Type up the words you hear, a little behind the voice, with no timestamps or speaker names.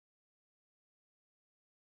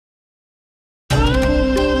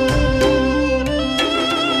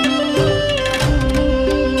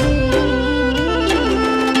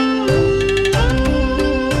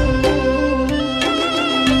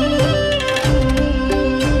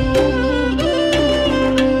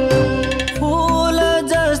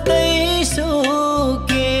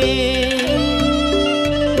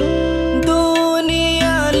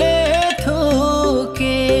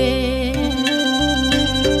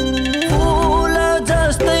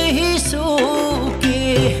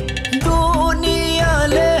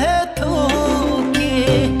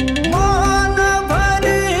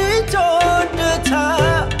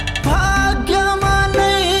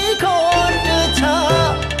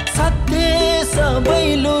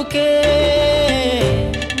टुके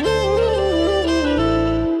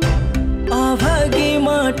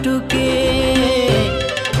अभागीमा टुके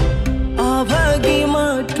अभागीमा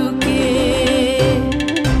टुके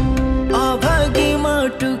अभागीमा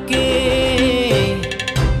टुके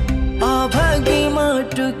अभागीमा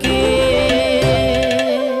टुके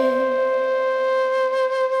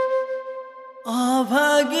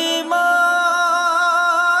अभागीमा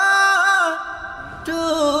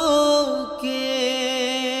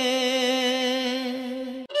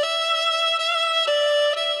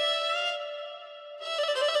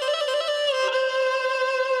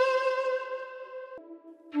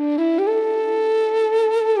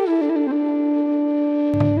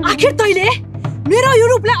आखिर तैले मेरो यो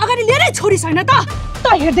रूपलाई अगाडि लिएरै छोडी छैन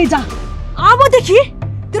त हेर्दै जा अबदेखि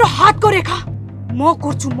तेरो हातको रेखा म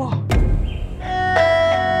कोर्छु म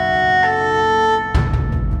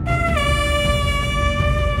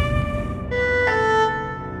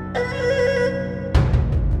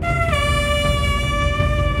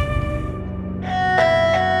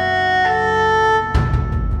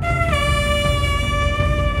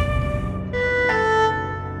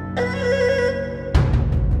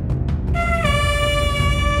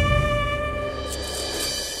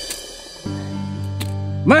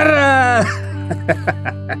Marah!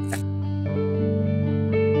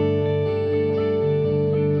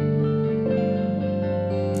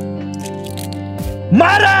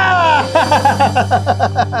 Marah!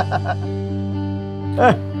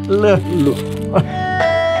 Lu.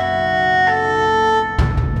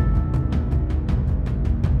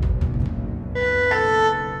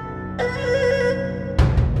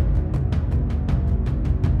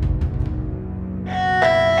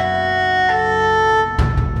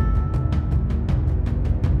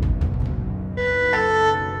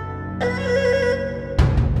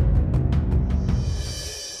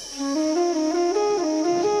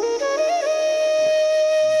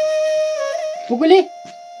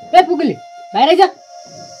 पुगुली बाहिर आइज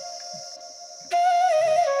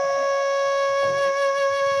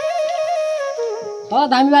त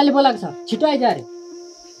दामी बाले बोलाएको छ छिटो आइज अरे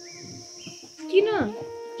किन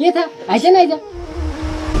के थाहा आइज न आइज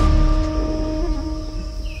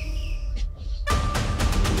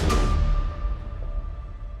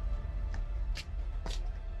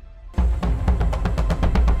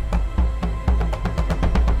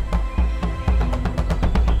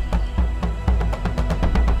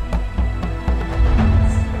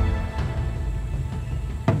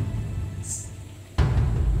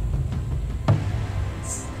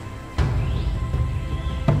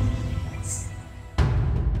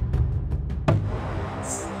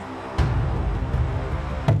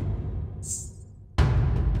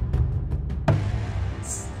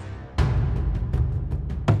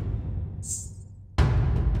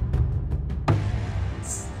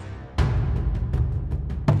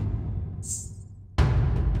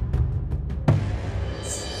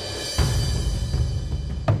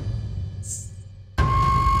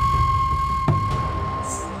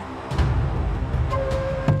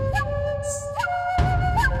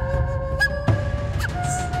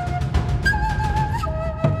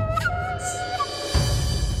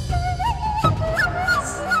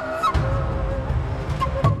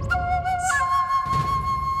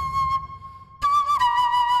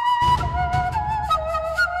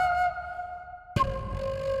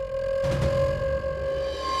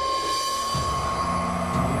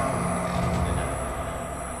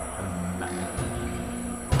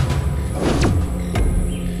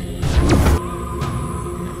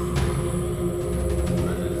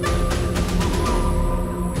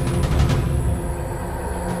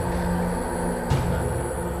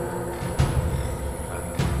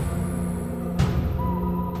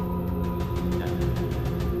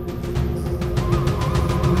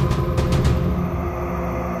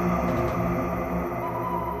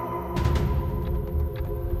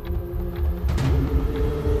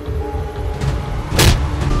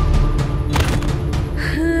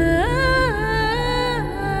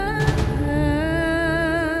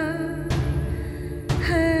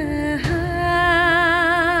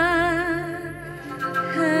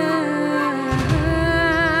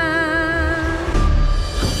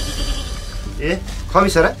खमी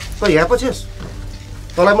सरा त यहाँ पछि होस्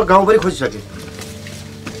तँलाई म गाउँभरि खोजिसकेँ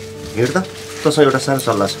हिँड त तँसँग एउटा सानो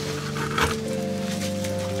सल्लाह छ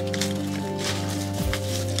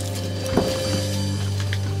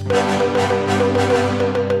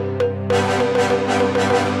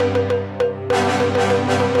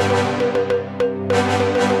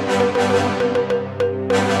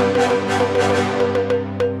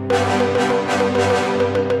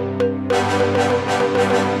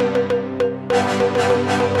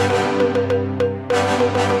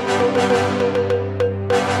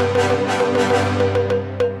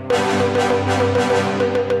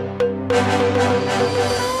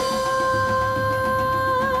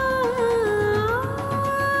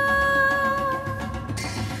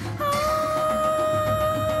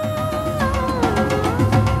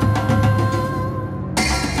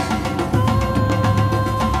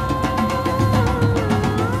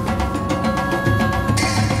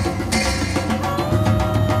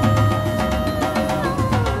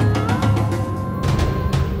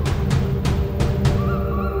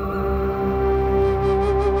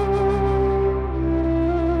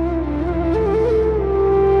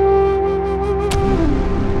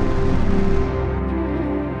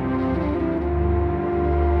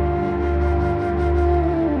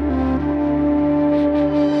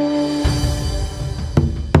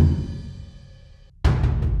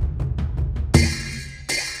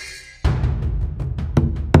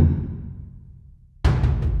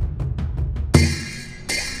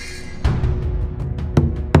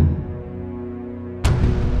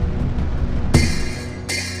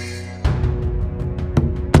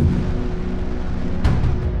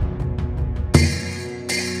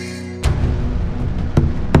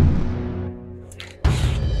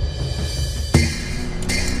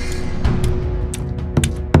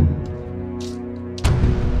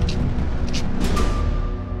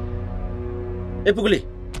ए पुगली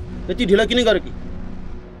यति ढिलो किन गर्यो कि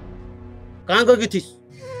कहाँ गएकी थिइस्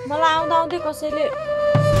मलाई आउँदा आउँदै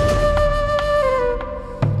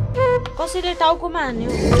कसैले टाउकोमा हान्यो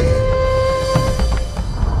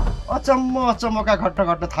अचम्मका घट्न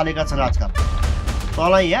घट्न थालेका छन् आजकल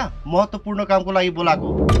तँलाई यहाँ महत्त्वपूर्ण कामको लागि बोलाएको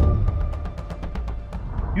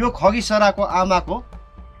यो खगी सराको आमाको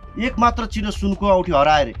एकमात्र चिनो सुनको औँठी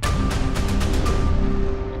हराए रे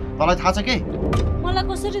तँलाई थाहा छ के मलाई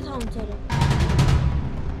कसरी थाहा हुन्छ र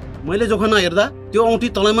मैले जोखना हेर्दा त्यो औँठी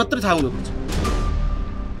तँलाई मात्रै थाहा हुनुपर्छ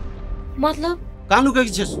मतलब कहाँ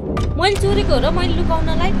लुकेकी छेस् मैले चोरेको हो र मैले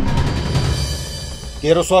लुकाउनलाई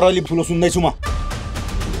तेरो स्वर अलि ठुलो सुन्दैछु म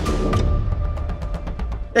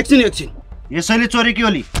एकछिन यसैले चोरेकी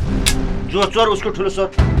ओली जो चोर उसको ठुलो स्वर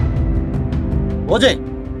हो जे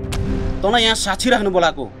तँलाई यहाँ साक्षी राख्नु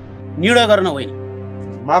बोलाएको निर्णय गर्न होइन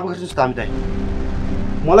माफ गर्नुहोस् त हामी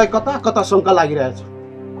मलाई कता कता शङ्का लागिरहेछ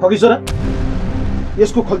खगी छोरा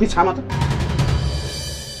यसको खल्ती छामा त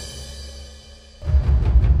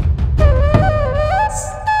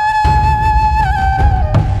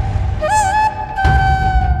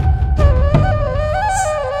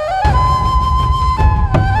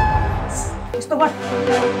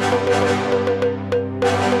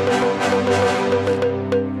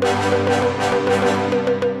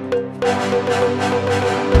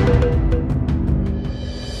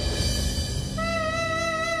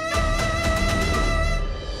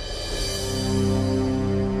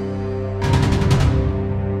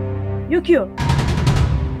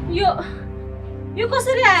यो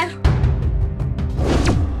कसरी आयो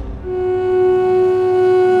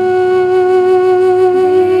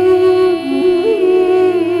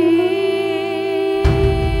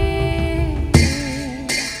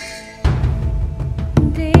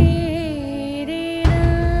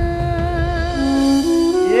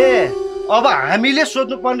अब हामीले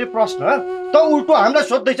सोध्नुपर्ने प्रश्न त उल्टो हामीलाई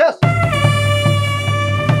सोध्दैछस्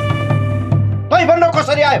तै भन्न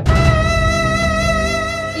कसरी आयो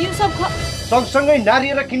यो सब सँगसँगै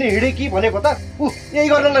नारिएर किन हिँडेकी भनेको त यही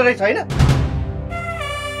गर्नलाई रहेछ होइन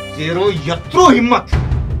तेरो यत्रो हिम्मत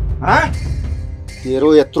तेरो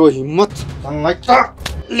यत्रो हिम्मत सँगै छ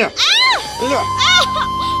ल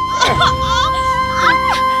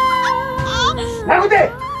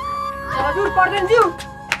हजुर पर्दैनज्यू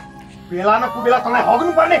बेला न कुबेला तँलाई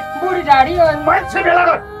हग्नु पर्ने बुढी ढाडी मान्छे बेला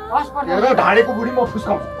गर तेरो ढाडेको बुढी म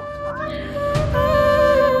फुस्काउँछु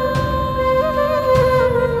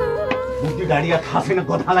बुढी ढाडीका थाहा छैन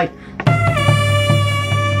गधालाई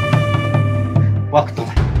वक्त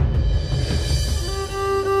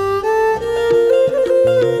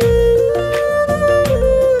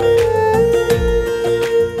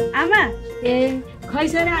आमा ए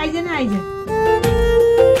खैसर आइज न आइज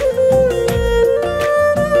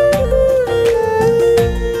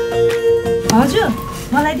हजुर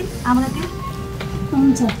मलाई दि आमालाई दिउ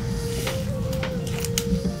हुन्छ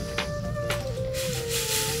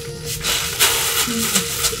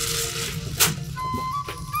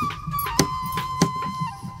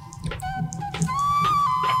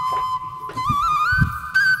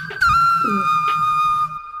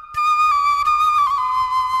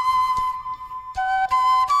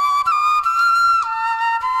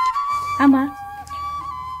आमा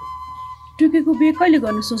टुकेको बिहे कहिले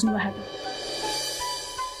गर्नु सोच्नु भएको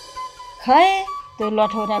खै त्यो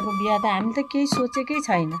लठौराको बिहा त हामी त केही सोचेकै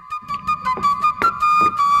छैन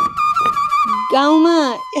गाउँमा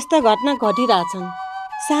यस्ता घटना घटिरहेछन्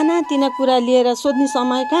सानातिना कुरा लिएर सोध्ने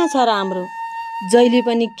समय कहाँ छ र हाम्रो जहिले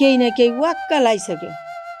पनि केही न केही वाक्क लागिसक्यो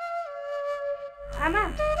आमा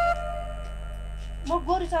म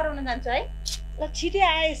गोरु चराउन जान्छु है ल छिटै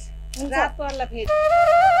आएस् रात पर्ला फेरि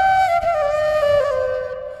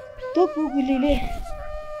त्यो पुगुलीले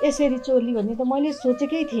यसरी चोर्ली भन्ने त मैले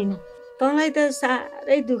सोचेकै थिइनँ तँलाई त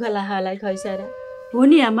साह्रै दुःख लाग्यो खैसारा हो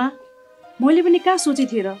नि आमा मैले पनि कहाँ सोचे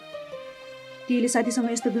थिएँ र तिमीले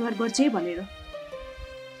साथीसँग यस्तो व्यवहार गर्छ भनेर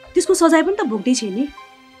त्यसको सजाय पनि त भोग्दै छे नि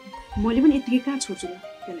मैले पनि यतिकै कहाँ छोड्छु र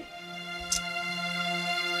त्यसलाई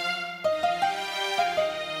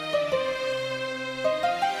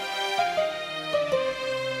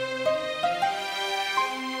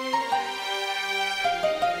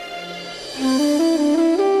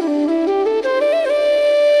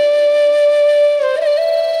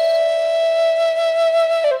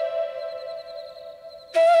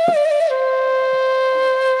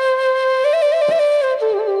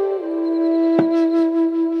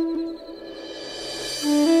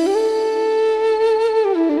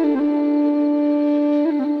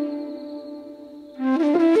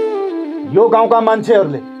यो गाउँका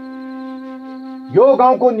मान्छेहरूले यो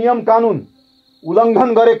गाउँको नियम कानुन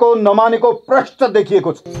उल्लङ्घन गरेको नमानेको प्रष्ट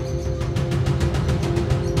देखिएको छ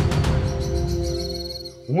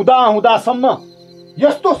हुँदासम्म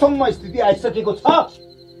यस्तोसम्म स्थिति आइसकेको छ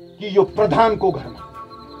कि यो प्रधानको घरमा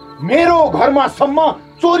मेरो घरमा सम्म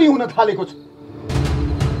चोरी हुन थालेको छ।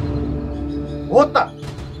 हो त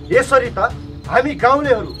यसरी त हामी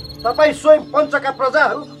गाउँलेहरू तपाईँ स्वयं पञ्चका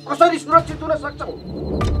प्रजाहरू कसरी सुरक्षित हुन सक्छौँ?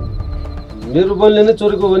 मेरो बलले नै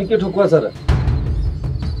चोरेको भने के ठोक्वा छ र?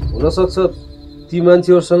 हुनसक्छ ती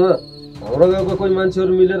मान्छेहरूसँग हाम्रो गाउँका कोही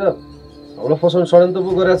मान्छेहरू मिलेर हाम्रो फसाउने षड्यन्त्र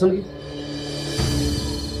पो गरेका छन् कि?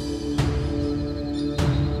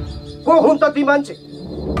 को हुन् त ती मान्छे?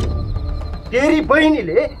 तेरी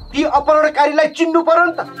बहिनीले ती अपहरणकारीलाई चिन्नु पर्यो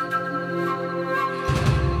नि त।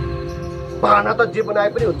 बहाना त जे बनाए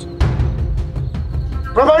पनि हुन्छ,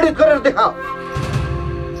 प्रमाणित गरेर देखाऊ।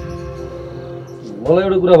 मलाई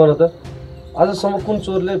एउटा कुरा भन त, आजसम्म कुन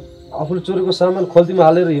चोरले आफूले चोरेको सामान खल्तीमा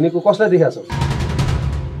हालेर हिँडेको कसलाई देखाएको छ?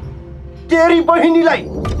 तेरी बहिनीलाई।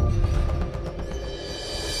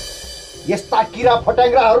 यस्ता किरा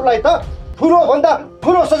फट्याङ्ग्राहरूलाई त ठुलो भन्दा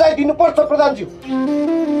ठुलो सजाय दिनुपर्छ प्रधानज्यू।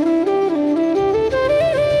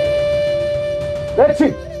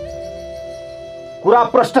 एकछिन, कुरा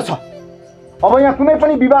प्रष्ट छ। अब यहाँ कुनै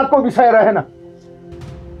पनि विवादको विषय रहेन।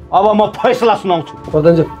 अब म फैसला सुनाउँछु।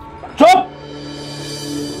 प्रधानज्यू चुप।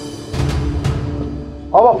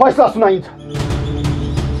 अब फैसला सुनाइन्छ।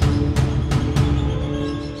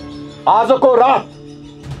 आजको रात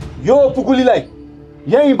यो पुकुलीलाई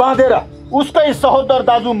यही बाँधेर उसकै सहोदर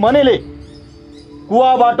दाजु मनेले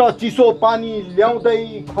कुवाबाट चिसो पानी ल्याउँदै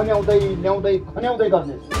खन्याउँदै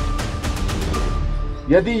गर्ने।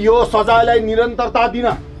 यदि यो सजायलाई निरन्तरता दिन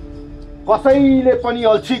कसैले पनि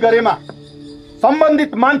अल्छी गरेमा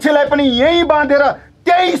सम्बन्धित मान्छेलाई पनि यही बाँधेर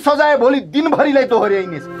त्यही सजाय भोलि दिनभरिलाई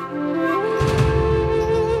दोहोऱ्याइनेछ।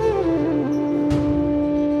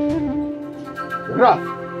 र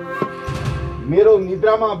मेरो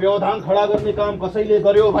निद्रामा व्यवधान खडा गर्ने काम कसैले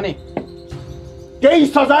गर्यो भने त्यही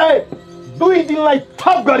सजाय 2 दिनलाई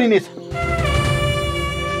थप गरिनेछ।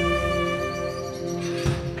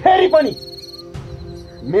 फेरि पनि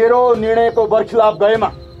मेरो निर्णयको बरखिलाफ गएमा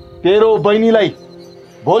तेरो बहिनीलाई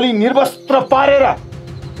भोलि निर्वस्त्र पारेर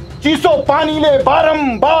चिसो पानीले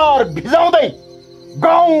बारम्बार भिजाउँदै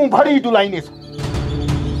गाउँभरि डुलाइनेछ।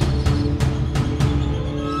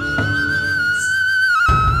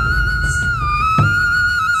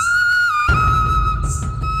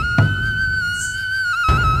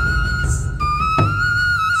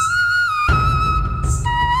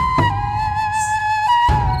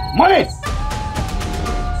 मने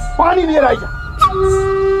पानी लिएर आइज।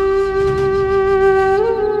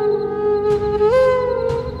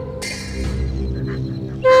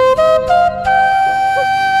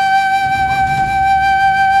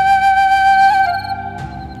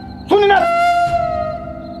 सुनिन,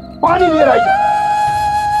 पानी लिएर आइज।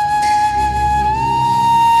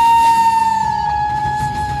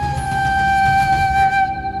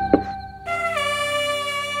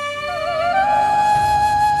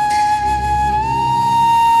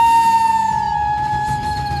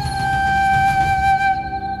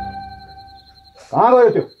 कहाँ गयो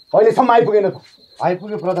त्यो? अहिलेसम्म आइपुगेन त?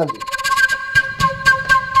 आइपुग्यो प्रधानजी।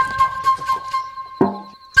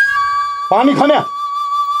 पानी खन्या,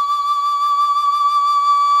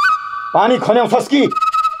 पानी खन्याउँछस् कि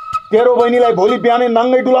तेरो बहिनीलाई भोलि बिहानै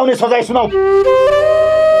नङ्गै डुलाउने सजाय सुनाऊ।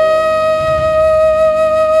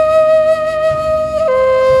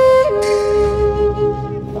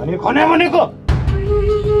 पानी खन्या भनेको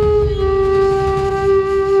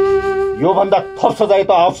यो भन्दा थप सजाय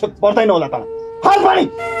त आवश्यक पर्दैन होला त। हाल पानी।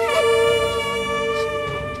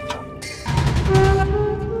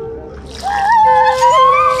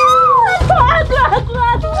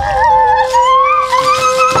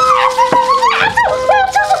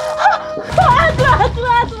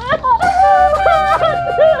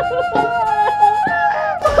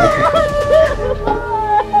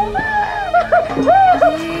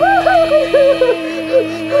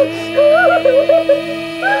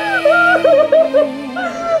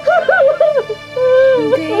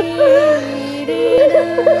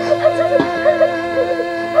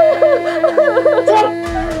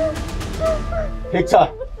 ठिक छ,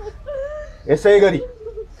 यसै गरी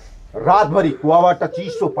रातभरि कुवाबाट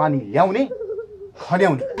चिसो पानी ल्याउने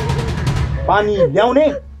खन्याउने, पानी ल्याउने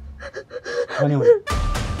खन्याउने।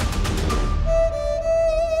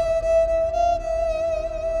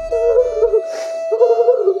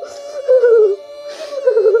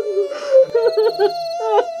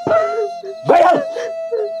 गइहाल।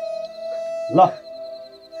 ल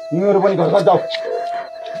तिमीहरू पनि घर घर जाऊ।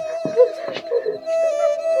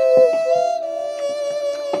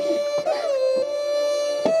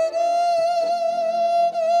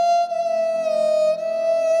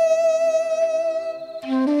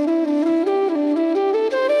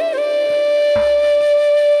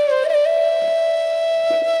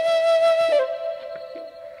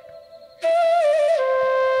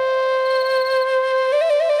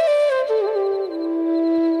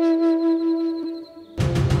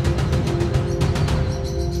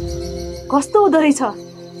 हुँदो रहेछ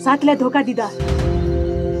साथीलाई धोका दिँदा।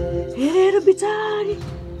 हेरेर बिचारी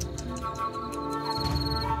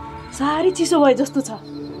साह्रै चिसो भए जस्तो छ।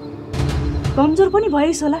 कमजोर पनि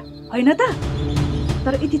भएछ होला होइन त?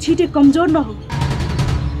 तर यति छिटै कमजोर नहो,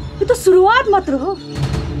 यो त सुरुवात मात्र हो।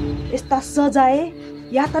 यस्ता सजाय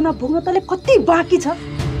यातना भोग्न तले कति बाँकी छ।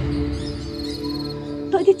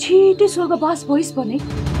 त यति छिटै स्वर्गवास भइस् भने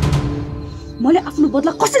मैले आफ्नो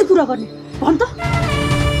बदला कसरी पुरा गर्ने भन् त?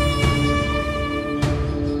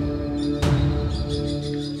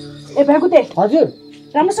 ए भ्यागुते, हजुर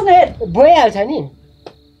राम्रोसँग हेर, भइहाल्छ नि।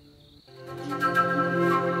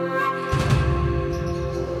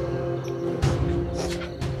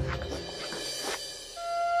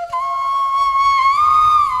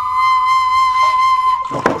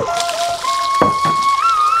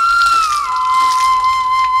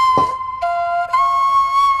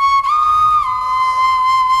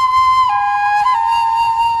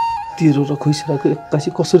 तेरो र खुइसराको एक्कासी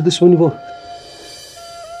कसरी दुश्मनी भयो?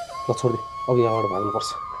 ल छोड्दे, अब यहाँबाट भाग्नुपर्छ।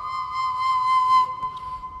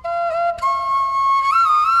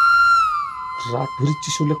 रातभरि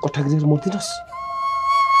चिसोले कठागिएर मर्दिनस्।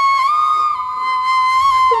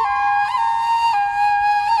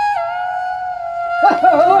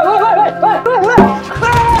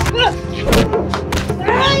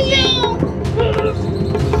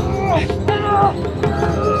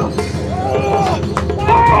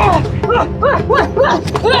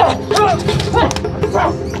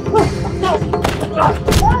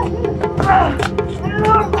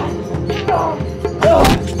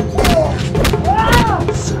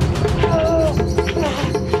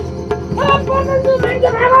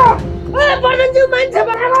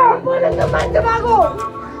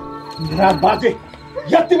 बाजे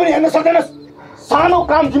यति पनि हेर्न सक्दैनस्? सानो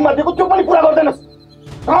काम जिम्मा दिएको त्यो पनि पुरा गर्दैनस्।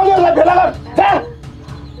 गाउँलेहरूलाई भेला गर।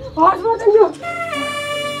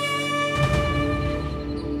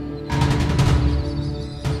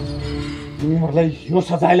 यिनीहरूलाई यो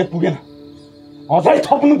सजायले पुगेन, अझै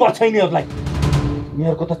थप्नु पर्छ यिनीहरूलाई।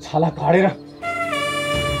 यिनीहरूको त छाला काटेर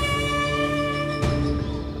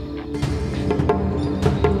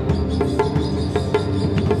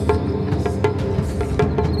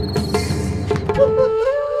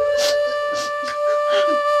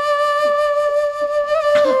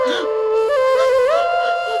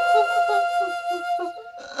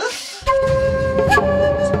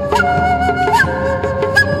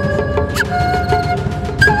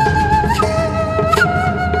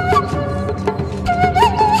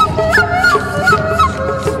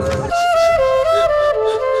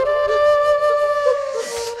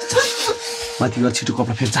छिटो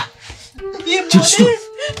कपडा फेर्छ।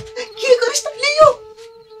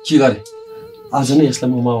 के गरे? आज नै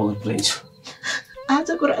यसलाई म मामा घर पुर्याइन्छु।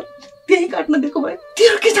 आजको रात त्यही काट्न दिएको भए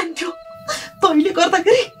तेरो के जान्थ्यो? तैँले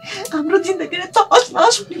गर्दाखेरि हाम्रो जिन्दगी चहस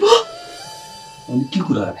नहस हुने भयो। अनि के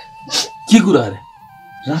कुरा अरे?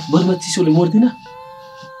 रातभरमा चिसोले मर्दिन?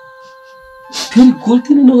 फेरि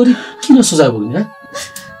गल्ती नै नगरी किन सजाय भोग्ने?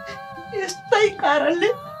 यस्तै कारणले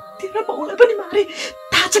तेरो बाउलाई पनि मारे।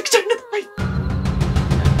 थाहा छ कि छैन तपाईँ?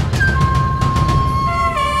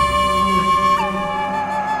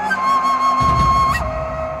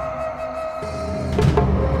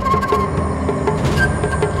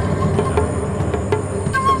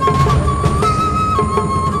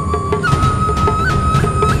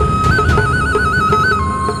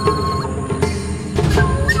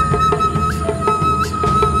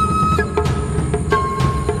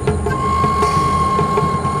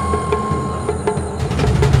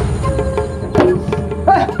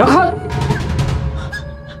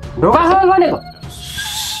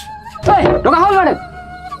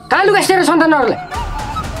 कहाँ लुगा तेरो सन्तानहरूलाई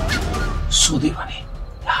सोधे भने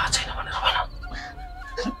यहाँ छैन भनेर भन।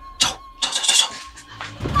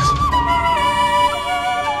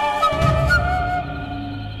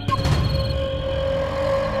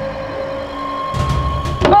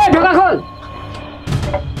 ढोका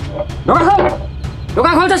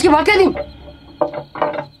खोल त्यसको भत्काइदिउँ।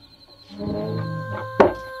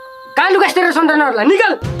 कहाँ लुगा तेरो सन्तानहरूलाई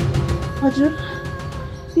निकाल। हजुर,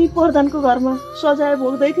 ती प्रधानको घरमा सजाय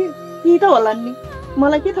भोग्दै थिए, ती त होला नि।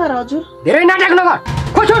 मलाई के थाहा र हजुर? धेरै नाटक नगर।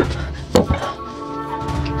 खोल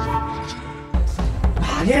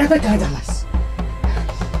भागेर त कहाँ जालास्?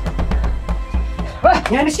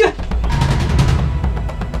 यहाँ निस्क्यो।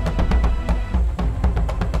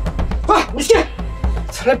 निस्क्यो।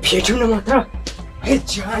 छोरा भेट्यौ न मात्र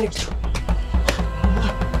जानेको छु।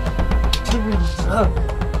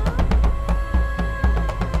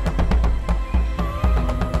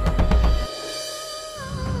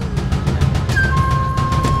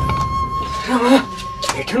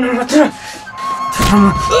 भेट्यौ न मात्र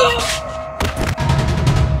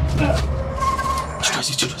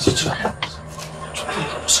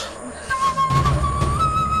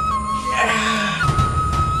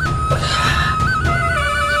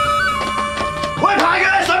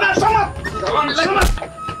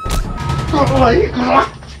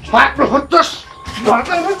बाक्लो खोज्छस्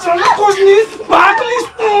घरमा चल्न खोज्निस् बाक्लिस्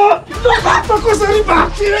त बाक्लो कसरी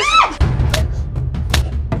बाक्छिस्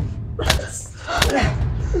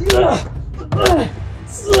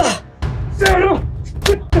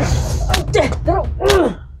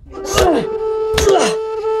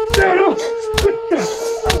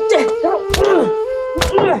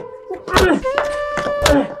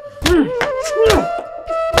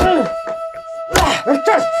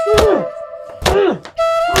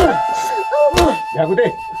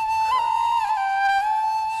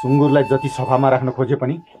सुँगुरलाई जति सफामा राख्न खोजे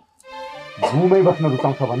पनि घुमै बस्न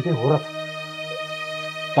रुचाउँछ भन्थे हो र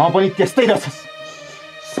त पनि त्यस्तै रहेछस्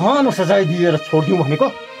सानो सजाय दिएर छोडिदिउँ भनेको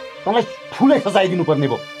तँलाई ठुलै सजाय दिनुपर्ने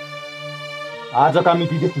भयो आजका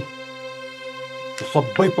मितिदेखि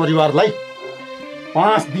सबै परिवारलाई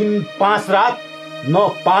 5 दिन 5 रात न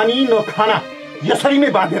पानी न खाना यसरी नै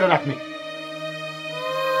बाँधेर राख्ने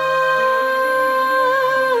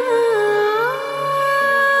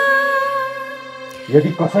यदि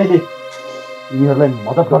कसैले यिनीहरूलाई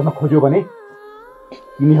मद्दत गर्न खोज्यो भने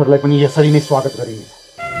यिनीहरूलाई पनि यसरी नै स्वागत गरिनेछ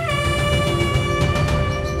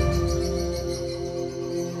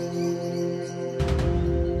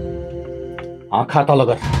आँखा तल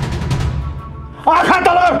गर आँखा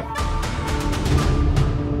तल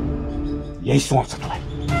यही सुहाउँछ तँलाई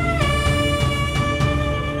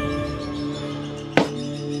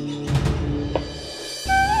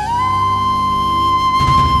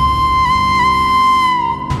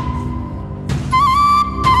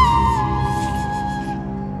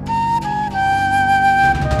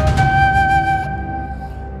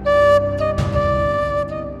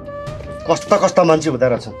कस्ता कस्ता मान्छे हुँदा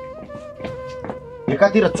रहेछन्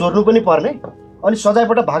एकातिर चोर्नु पनि पर्ने अनि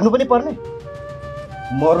सजायबाट भाग्नु पनि पर्ने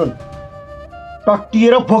मरुन्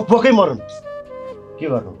टट्टिएर भोकभोकै मरुन् के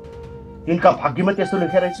गर्नु तिनका भाग्यमा त्यस्तो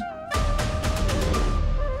लेखेर रहेछ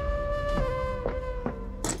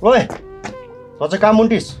ओए सबै काम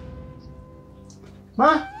मुन्टिस म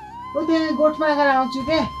त्यहाँ गोठमा गएर आउँछु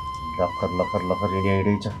के लखर लखर लखर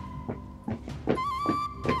हिँडै छ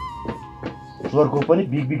चोरको पनि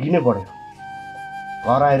बिग नै बढ्यो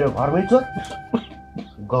घर आएर घरमै चोर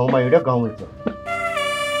गाउँमा हिँड्यो गाउँमै चोर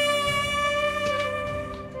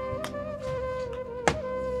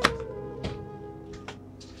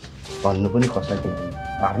भन्नु पनि कसलाई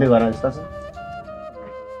आफ्नै घर जस्ता छ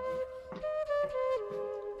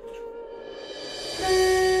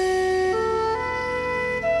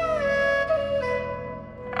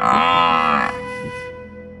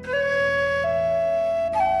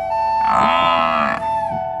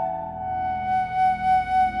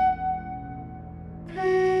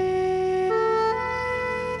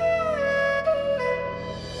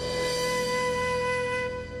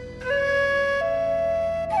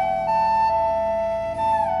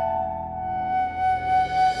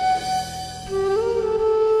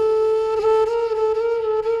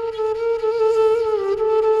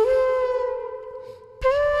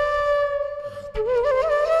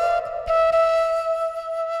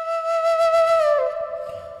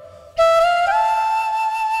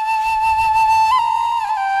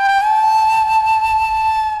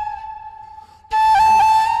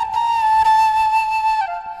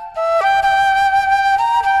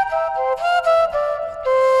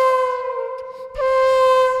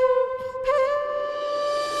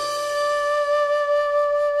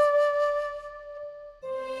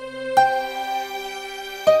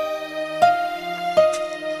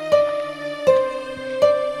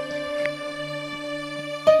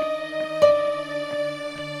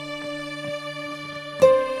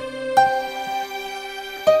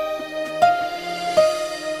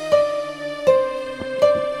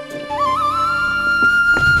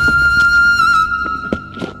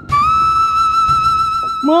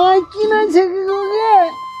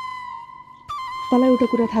तँलाई एउटा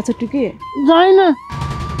कुरा थाहा छ टुके छैन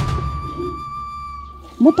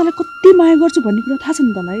म तँलाई कति माया गर्छु भन्ने कुरा थाहा छ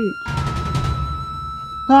नि तँलाई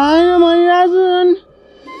छैन भनिरहेको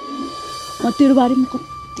म तेरो बारेमा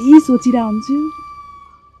कति सोचिरहेको हुन्छु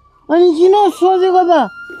अनि किन सोचेको त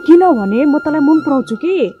किनभने म तँलाई मन पराउँछु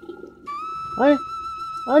कि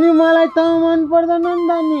अनि मलाई त मन पर्दैन नि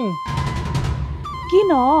त नि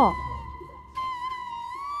किन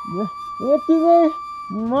यतिकै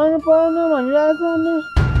मन पर्ने भनिरहेको छ नि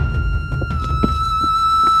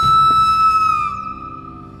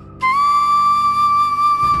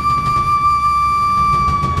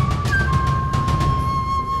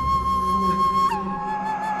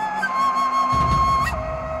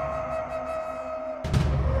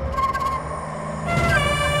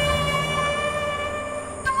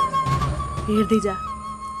हेर्दै जा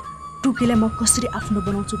टुकेलाई म कसरी आफ्नो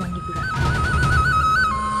बनाउँछु भन्ने कुरा।